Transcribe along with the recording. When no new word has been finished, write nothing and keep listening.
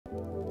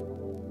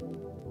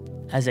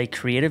As a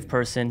creative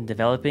person,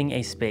 developing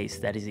a space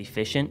that is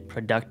efficient,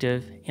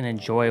 productive, and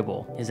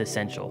enjoyable is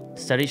essential.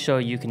 Studies show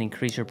you can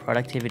increase your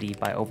productivity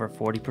by over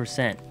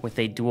 40% with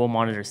a dual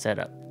monitor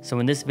setup. So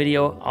in this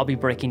video, I'll be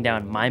breaking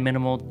down my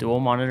minimal dual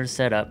monitor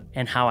setup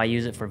and how I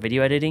use it for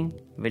video editing,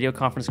 video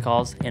conference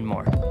calls, and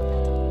more.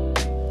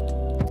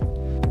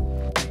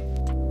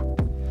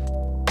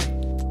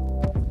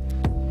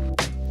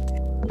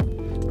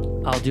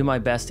 I'll do my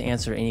best to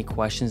answer any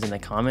questions in the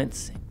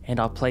comments, and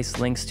I'll place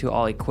links to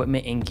all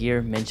equipment and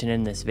gear mentioned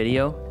in this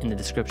video in the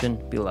description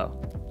below.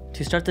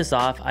 To start this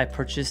off, I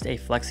purchased a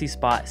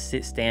FlexiSpot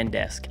sit-stand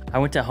desk. I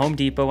went to Home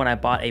Depot and I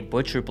bought a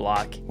butcher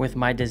block with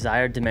my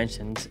desired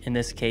dimensions, in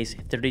this case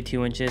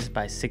 32 inches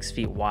by 6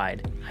 feet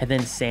wide. I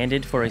then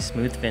sanded for a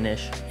smooth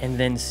finish and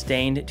then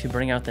stained to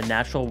bring out the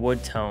natural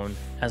wood tone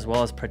as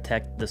well as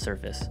protect the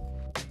surface.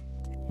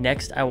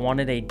 Next, I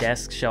wanted a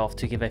desk shelf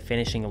to give a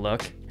finishing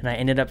look, and I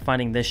ended up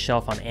finding this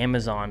shelf on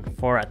Amazon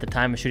for, at the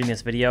time of shooting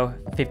this video,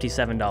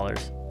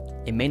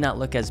 $57. It may not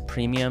look as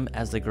premium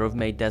as the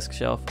Grove-made desk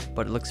shelf,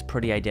 but it looks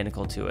pretty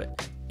identical to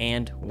it,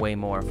 and way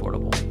more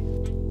affordable.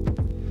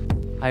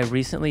 I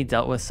recently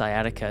dealt with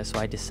sciatica, so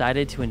I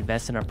decided to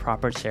invest in a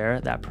proper chair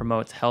that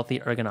promotes healthy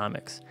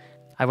ergonomics.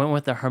 I went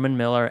with the Herman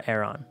Miller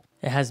Aeron.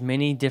 It has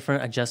many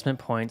different adjustment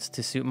points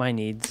to suit my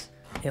needs.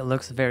 It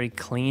looks very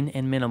clean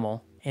and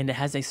minimal, and it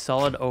has a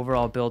solid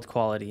overall build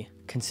quality.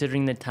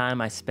 Considering the time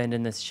I spend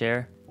in this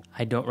chair,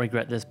 I don't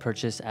regret this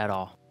purchase at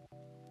all.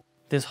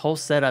 This whole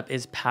setup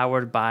is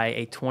powered by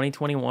a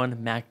 2021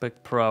 MacBook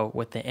Pro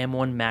with the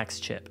M1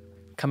 Max chip.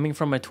 Coming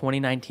from a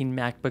 2019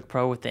 MacBook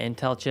Pro with the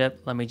Intel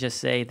chip, let me just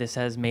say this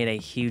has made a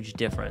huge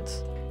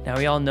difference. Now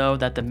we all know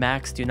that the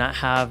Macs do not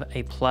have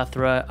a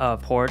plethora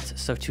of ports,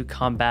 so to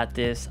combat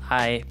this,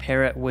 I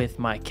pair it with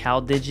my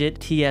CalDigit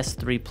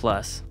TS3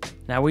 Plus.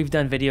 Now we've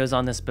done videos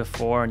on this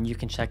before and you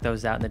can check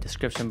those out in the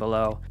description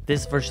below.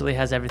 This virtually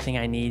has everything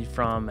I need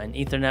from an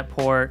Ethernet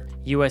port,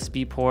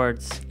 USB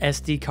ports,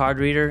 SD card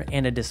reader,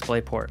 and a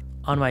display port.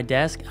 On my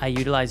desk, I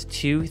utilize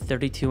two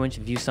 32-inch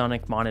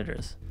ViewSonic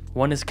monitors.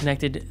 One is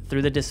connected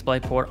through the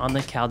display port on the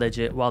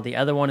CalDigit while the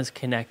other one is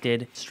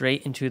connected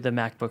straight into the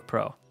MacBook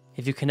Pro.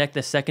 If you connect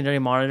the secondary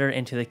monitor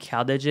into the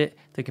CalDigit,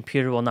 the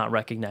computer will not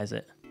recognize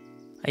it.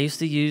 I used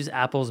to use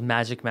Apple's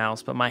Magic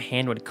Mouse, but my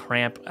hand would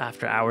cramp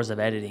after hours of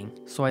editing,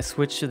 so I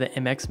switched to the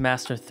MX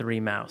Master 3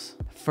 mouse.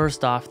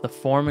 First off, the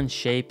form and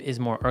shape is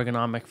more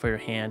ergonomic for your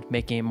hand,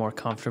 making it more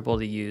comfortable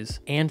to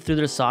use. And through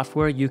their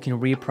software, you can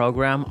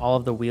reprogram all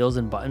of the wheels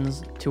and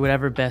buttons to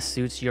whatever best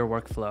suits your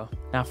workflow.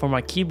 Now for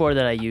my keyboard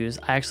that I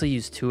actually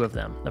use two of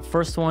them. The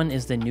first one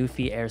is the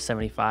Newfie Air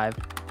 75.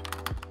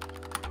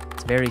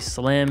 It's very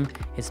slim,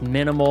 it's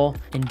minimal,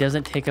 and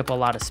doesn't take up a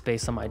lot of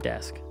space on my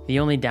desk. The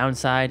only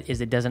downside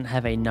is it doesn't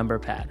have a number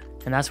pad,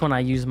 and that's when I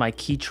use my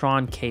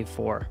Keytron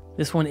K4.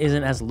 This one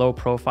isn't as low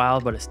profile,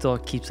 but it still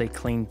keeps a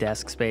clean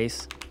desk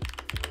space.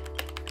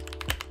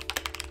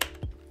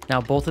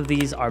 Now both of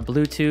these are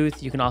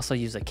Bluetooth. You can also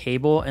use a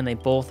cable, and they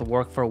both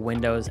work for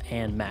Windows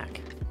and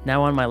Mac.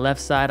 Now on my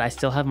left side, I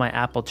still have my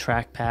Apple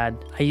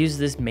trackpad. I use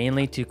this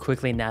mainly to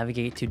quickly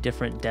navigate to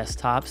different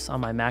desktops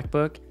on my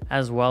MacBook,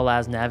 as well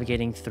as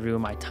navigating through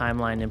my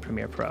timeline in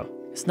Premiere Pro.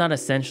 It's not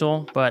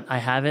essential, but I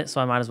have it,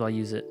 so I might as well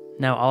use it.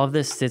 Now all of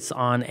this sits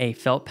on a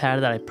felt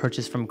pad that I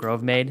purchased from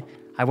Grove-made.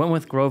 I went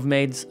with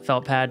Grove-made's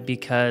felt pad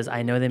because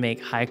I know they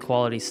make high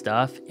quality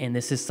stuff, and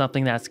this is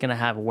something that's gonna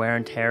have wear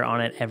and tear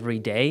on it every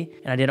day,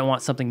 and I didn't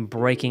want something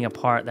breaking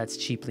apart that's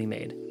cheaply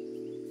made.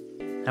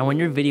 Now when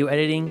you're video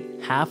editing,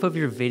 half of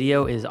your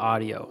video is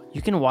audio.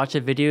 You can watch a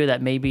video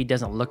that maybe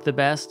doesn't look the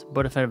best,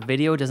 but if a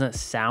video doesn't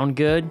sound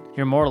good,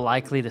 you're more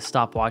likely to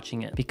stop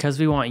watching it. Because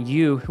we want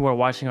you who are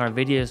watching our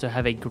videos to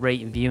have a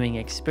great viewing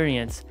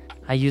experience,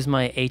 I use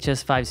my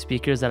HS5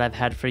 speakers that I've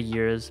had for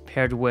years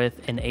paired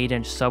with an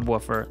 8-inch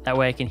subwoofer. That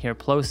way I can hear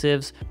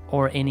plosives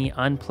or any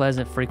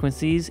unpleasant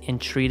frequencies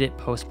and treat it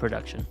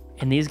post-production.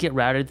 And these get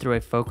routed through a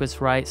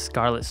Focusrite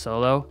Scarlett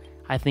Solo.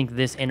 I think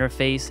this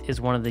interface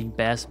is one of the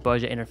best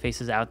budget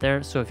interfaces out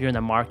there, so if you're in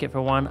the market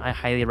for one, I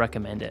highly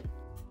recommend it.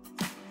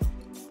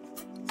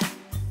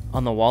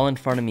 On the wall in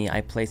front of me,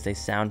 I placed a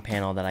sound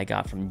panel that I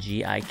got from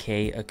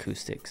GIK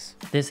Acoustics.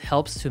 This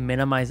helps to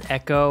minimize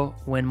echo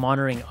when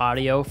monitoring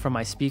audio from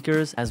my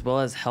speakers, as well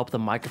as help the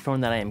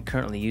microphone that I am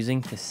currently using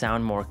to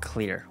sound more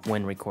clear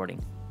when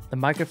recording. The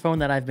microphone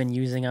that I've been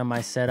using on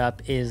my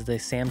setup is the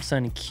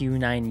Samsung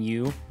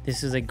Q9U.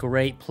 This is a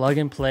great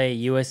plug-and-play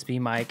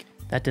USB mic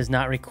that does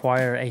not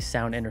require a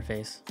sound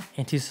interface.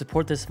 And to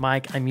support this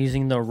mic, I'm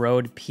using the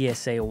Rode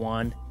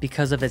PSA-1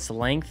 because of its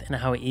length and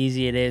how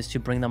easy it is to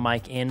bring the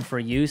mic in for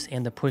use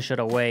and to push it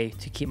away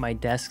to keep my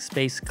desk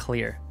space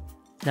clear.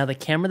 Now the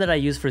camera that I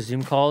use for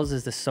Zoom calls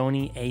is the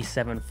Sony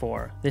a7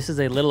 IV. This is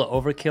a little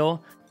overkill,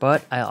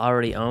 but I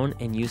already own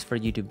and use for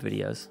YouTube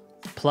videos.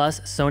 Plus,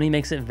 Sony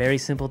makes it very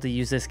simple to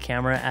use this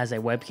camera as a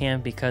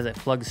webcam because it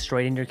plugs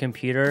straight into your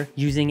computer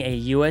using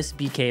a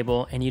USB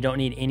cable and you don't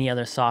need any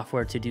other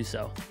software to do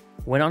so.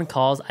 When on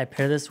calls, I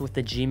pair this with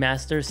the G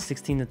Master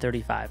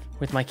 16-35.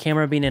 With my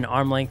camera being an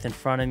arm length in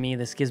front of me,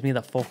 this gives me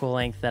the focal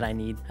length that I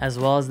need, as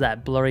well as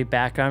that blurry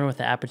background with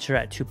the aperture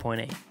at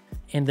 2.8.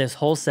 And this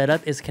whole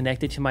setup is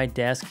connected to my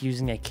desk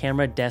using a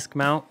camera desk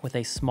mount with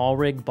a small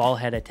rig ball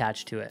head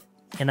attached to it.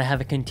 And I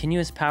have a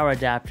continuous power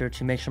adapter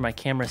to make sure my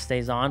camera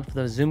stays on for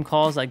those Zoom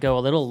calls that go a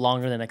little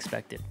longer than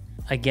expected.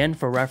 Again,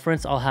 for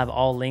reference, I'll have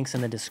all links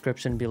in the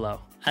description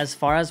below. As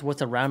far as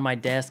what's around my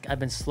desk, I've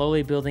been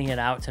slowly building it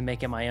out to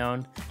make it my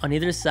own. On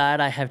either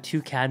side, I have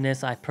 2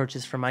 cabinets I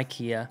purchased from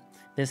IKEA.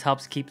 This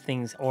helps keep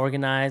things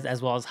organized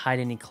as well as hide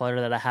any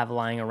clutter that I have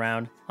lying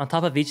around. On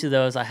top of each of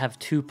those, I have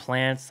 2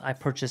 plants I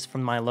purchased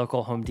from my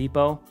local Home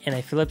Depot and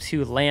a Philips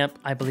Hue lamp.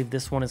 I believe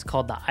this one is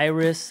called the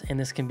Iris, and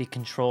this can be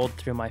controlled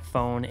through my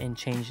phone and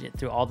change it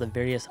through all the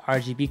various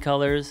RGB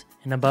colors.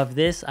 And above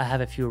this, I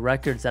have a few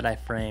records that I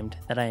framed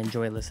that I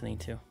enjoy listening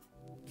to.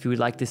 If you would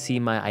like to see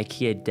my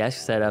IKEA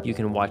desk setup, you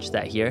can watch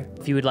that here.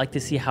 If you would like to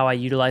see how I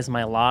utilize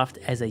my loft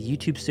as a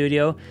YouTube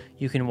studio,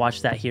 you can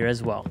watch that here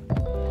as well.